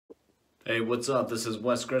Hey, what's up? This is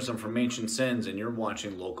Wes Grissom from Ancient Sins, and you're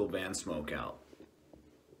watching local band Smokeout.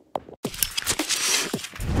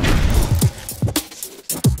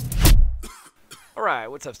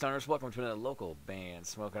 Alright, what's up, stoners? Welcome to another local band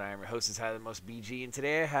Smokeout. I am your host, is Highly Most BG, and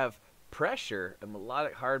today I have Pressure, a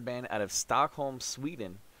melodic hard band out of Stockholm,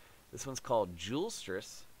 Sweden. This one's called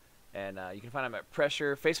Julstress, and you can find them at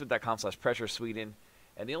Pressure, facebook.com/Pressure Sweden.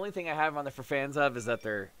 And the only thing I have on there for fans of is that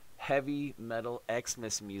they're heavy metal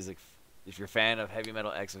Xmas music. If you're a fan of heavy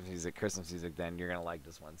metal Xmas music, Christmas music, then you're going to like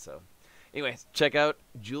this one. So, anyway, check out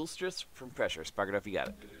Julstress from Pressure. Spark it up if you got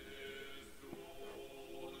it.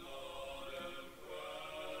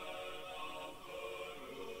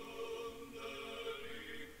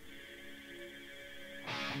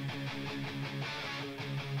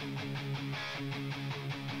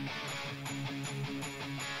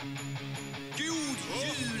 God jul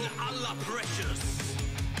alla precious.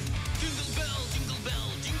 Jingle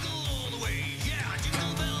bell, jingle all the way. Yeah,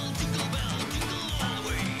 jingle bell, jingle all the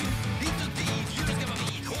way. Hit och dit, julen ska vara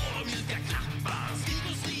rik. Hår och mjuka klappar. Skrik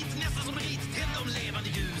och slit, nästan som rit. Tänd de levande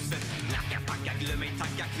ljusen. Knacka, packa, glöm ej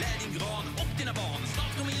tacka. Klä din gran och dina barn.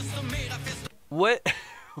 Snart kommer gäster mera fest. What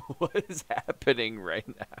what is happening right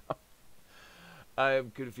now?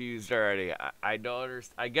 I'm confused already. I don't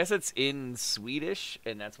understand. I guess it's in Swedish,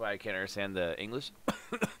 and that's why I can't understand the English.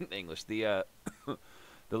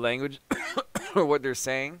 The language or what they're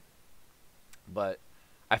saying. But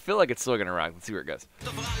I feel like it's still gonna rock. Let's see where it goes.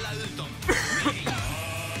 För alla utom mig.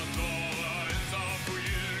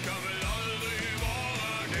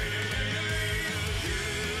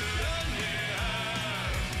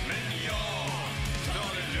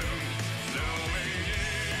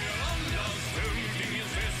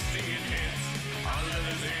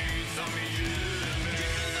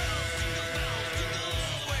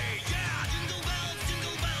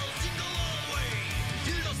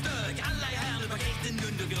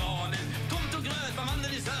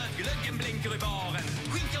 Glöggen blänker i baren.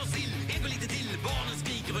 Skinka och sill, ego lite till. Barnen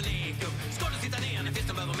skriker och leker. Ska du sitta ner när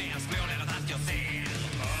festen behöver mer? Småler att allt jag ser.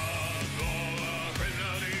 Att vara själv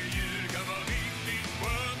när det är jul kan vara riktigt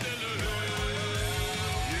skönt, eller hur?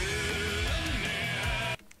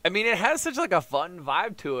 I mean, it has such like a fun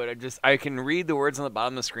vibe to it. I can read the words on the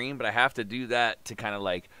bottom of the screen, but I have to do that to kind of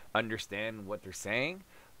like understand what they're saying.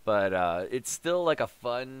 But it's still like a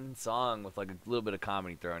fun song with like a little bit of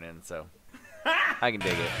comedy thrown in, so I can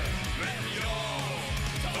dig it.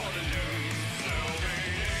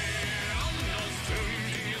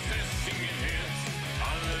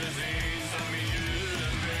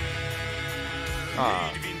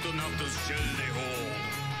 Vinternattens köld är hård.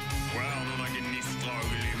 Stjärnorna gnistrar och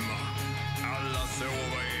glimmar. Alla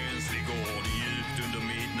sover i enslig gård djupt under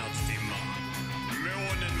midnattstimmar.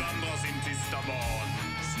 Månen vandrar sin tysta ban.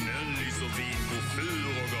 Snön lyser vit på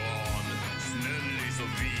fur och gran. Snön lyser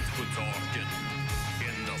vit på taken.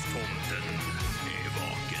 Endast tomten är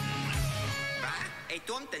vaken. Va? Är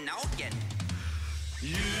tomten naken?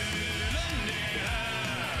 Julen är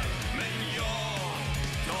här, men jag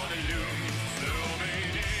tar det lugnt, slår mig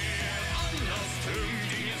ner. Andas tungt,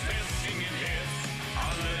 ingen stress, ingen hets.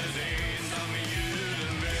 Alldeles ensam i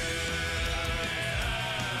julen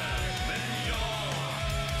men jag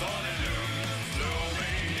tar det lugnt, slår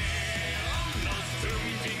mig ner. Andas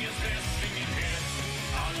tungt, ingen stress, ingen hets.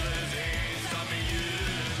 Alldeles ensam i julen.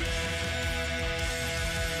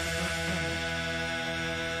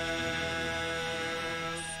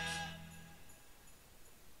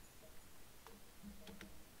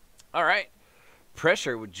 All right.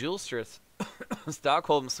 Pressure with Julstress,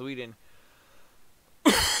 Stockholm, Sweden.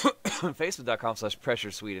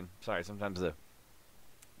 Facebook.com/Pressure Sweden. Sorry, sometimes the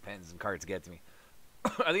pens and cards get to me. I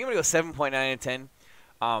think I'm going to go 7.9 out of 10.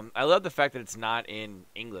 I love the fact that it's not in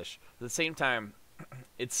English. At the same time,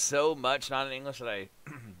 it's so much not in English that I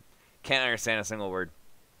can't understand a single word.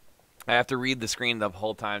 I have to read the screen the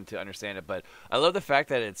whole time to understand it. But I love the fact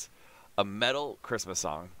that it's a metal Christmas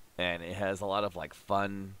song, and it has a lot of like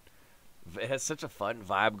fun. It has such a fun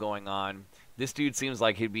vibe going on. This dude seems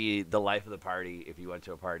like he'd be the life of the party. If you went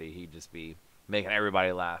to a party, he'd just be making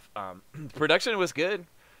everybody laugh. Production was good,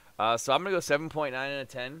 so I'm going to go 7.9 out of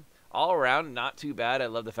 10. All around, not too bad. I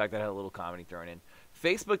love the fact that I had a little comedy thrown in.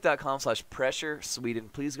 Facebook.com/Pressure Sweden.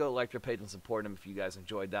 Please go like their page and support them if you guys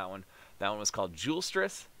enjoyed that one. That one was called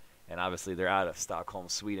Julstress, and obviously they're out of Stockholm,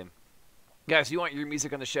 Sweden. Guys, if you want your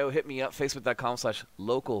music on the show, hit me up,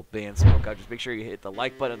 facebook.com/local band Smokeout. Just make sure you hit the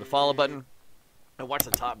like button and the follow button. And watch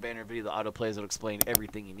the top banner video, the autoplays that will explain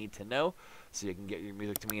everything you need to know so you can get your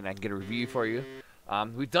music to me and I can get a review for you.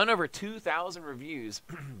 We've done over 2,000 reviews.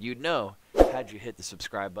 You'd know had you hit the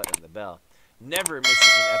subscribe button and the bell. never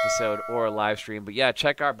missing an episode or a live stream. But yeah,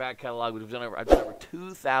 check our back catalog. I've done over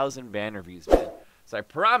 2,000 band reviews, man. So I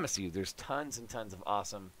promise you, there's tons and tons of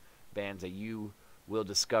awesome bands that you will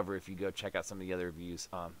discover if you go check out some of the other reviews.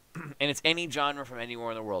 And it's any genre from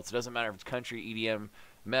anywhere in the world. So it doesn't matter if it's country, EDM,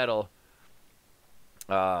 metal,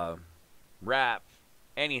 rap,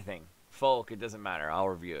 anything, folk. It doesn't matter. I'll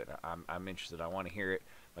review it. I'm interested. I want to hear it.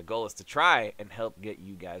 My goal is to try and help get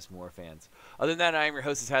you guys more fans. Other than that, I am your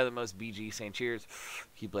host, is Highly the Most, BG, saying cheers.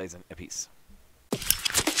 Keep blazing. Peace.